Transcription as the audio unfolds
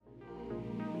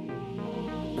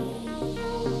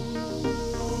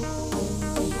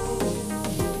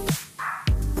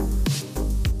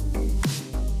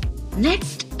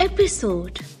Next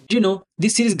episode.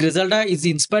 This series Griselda is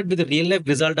inspired by the real life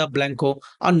Griselda Blanco,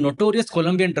 a notorious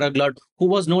Colombian drug lord who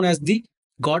was known as the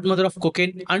godmother of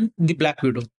cocaine and the Black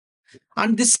Widow.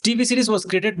 And this TV series was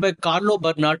created by Carlo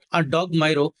Bernard and Doug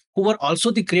Miro, who were also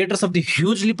the creators of the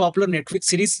hugely popular Netflix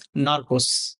series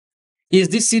Narcos. Is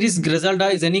this series Griselda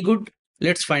is any good?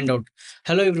 Let's find out.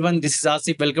 Hello everyone, this is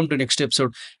Asif. Welcome to next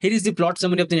episode. Here is the plot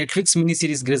summary of the Netflix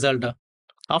miniseries Griselda.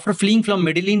 After fleeing from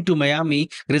Medellin to Miami,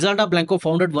 Griselda Blanco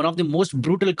founded one of the most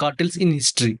brutal cartels in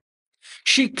history.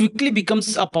 She quickly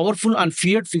becomes a powerful and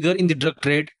feared figure in the drug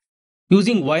trade,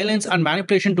 using violence and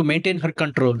manipulation to maintain her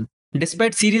control.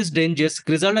 Despite serious dangers,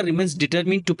 Griselda remains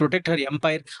determined to protect her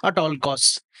empire at all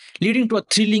costs, leading to a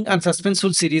thrilling and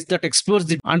suspenseful series that explores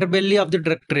the underbelly of the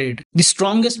drug trade. The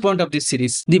strongest point of this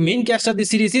series. The main cast of the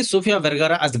series is Sofia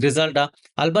Vergara as Griselda,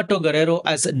 Alberto Guerrero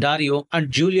as Dario, and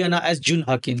Juliana as June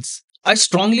Hawkins. I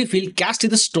strongly feel cast is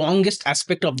the strongest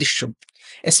aspect of this show,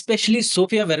 especially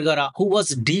Sofia Vergara, who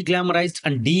was de-glamorized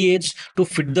and de-aged to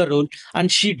fit the role,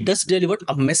 and she does deliver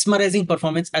a mesmerizing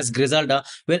performance as Griselda,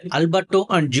 where Alberto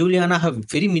and Juliana have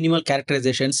very minimal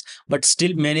characterizations but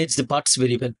still manage the parts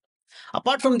very well.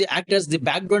 Apart from the actors, the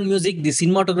background music, the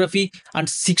cinematography, and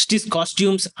 60s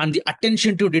costumes and the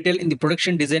attention to detail in the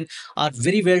production design are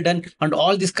very well done, and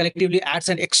all this collectively adds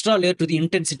an extra layer to the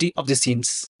intensity of the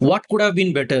scenes. What could have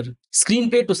been better?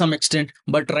 Screenplay to some extent,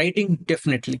 but writing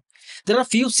definitely. There are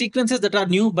few sequences that are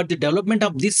new, but the development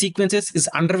of these sequences is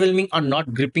underwhelming or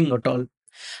not gripping at all.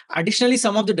 Additionally,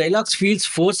 some of the dialogues feels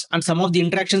forced and some of the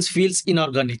interactions feels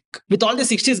inorganic. With all the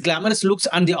 60s glamorous looks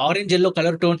and the orange-yellow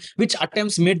color tone, which at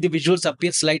times made the visuals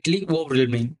appear slightly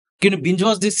overwhelming. Can you binge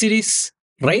watch this series?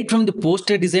 Right from the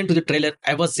poster design to the trailer,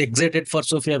 I was excited for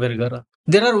Sofia Vergara.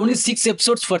 There are only 6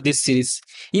 episodes for this series.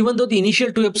 Even though the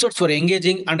initial 2 episodes were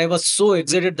engaging and I was so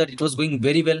excited that it was going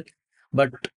very well,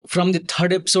 but from the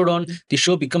 3rd episode on, the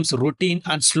show becomes routine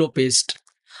and slow-paced,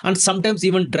 and sometimes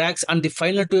even drags, and the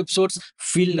final 2 episodes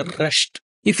feel rushed.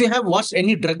 If you have watched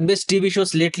any drug-based TV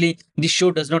shows lately, this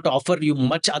show does not offer you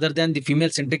much other than the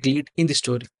female-centric lead in the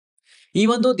story.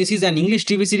 Even though this is an English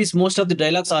TV series, most of the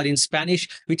dialogues are in Spanish,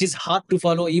 which is hard to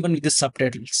follow even with the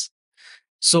subtitles.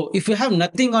 So if you have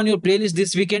nothing on your playlist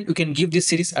this weekend, you can give this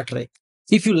series a try.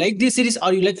 If you like this series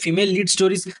or you like female lead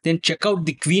stories, then check out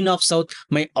The Queen of South,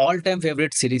 my all-time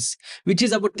favorite series, which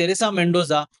is about Teresa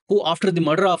Mendoza, who after the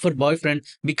murder of her boyfriend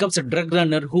becomes a drug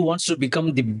runner who wants to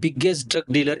become the biggest drug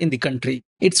dealer in the country.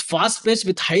 It's fast-paced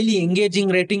with highly engaging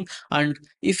writing, and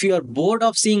if you are bored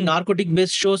of seeing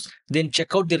narcotic-based shows, then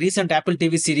check out the recent Apple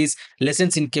TV series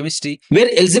Lessons in Chemistry, where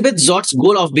Elizabeth Zott's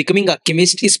goal of becoming a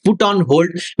chemist is put on hold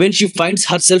when she finds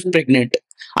herself pregnant,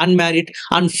 unmarried,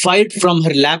 and fired from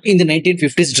her lab in the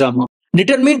 1950s drama.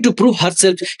 Determined to prove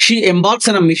herself, she embarks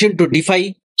on a mission to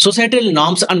defy societal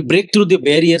norms and break through the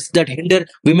barriers that hinder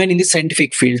women in the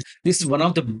scientific field. This is one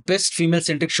of the best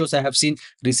female-centric shows I have seen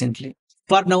recently.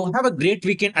 For now, have a great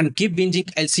weekend and keep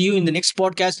binging. I'll see you in the next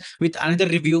podcast with another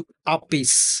review.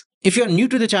 Peace. If you are new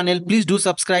to the channel, please do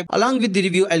subscribe. Along with the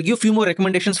review, I'll give few more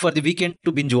recommendations for the weekend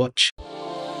to binge watch.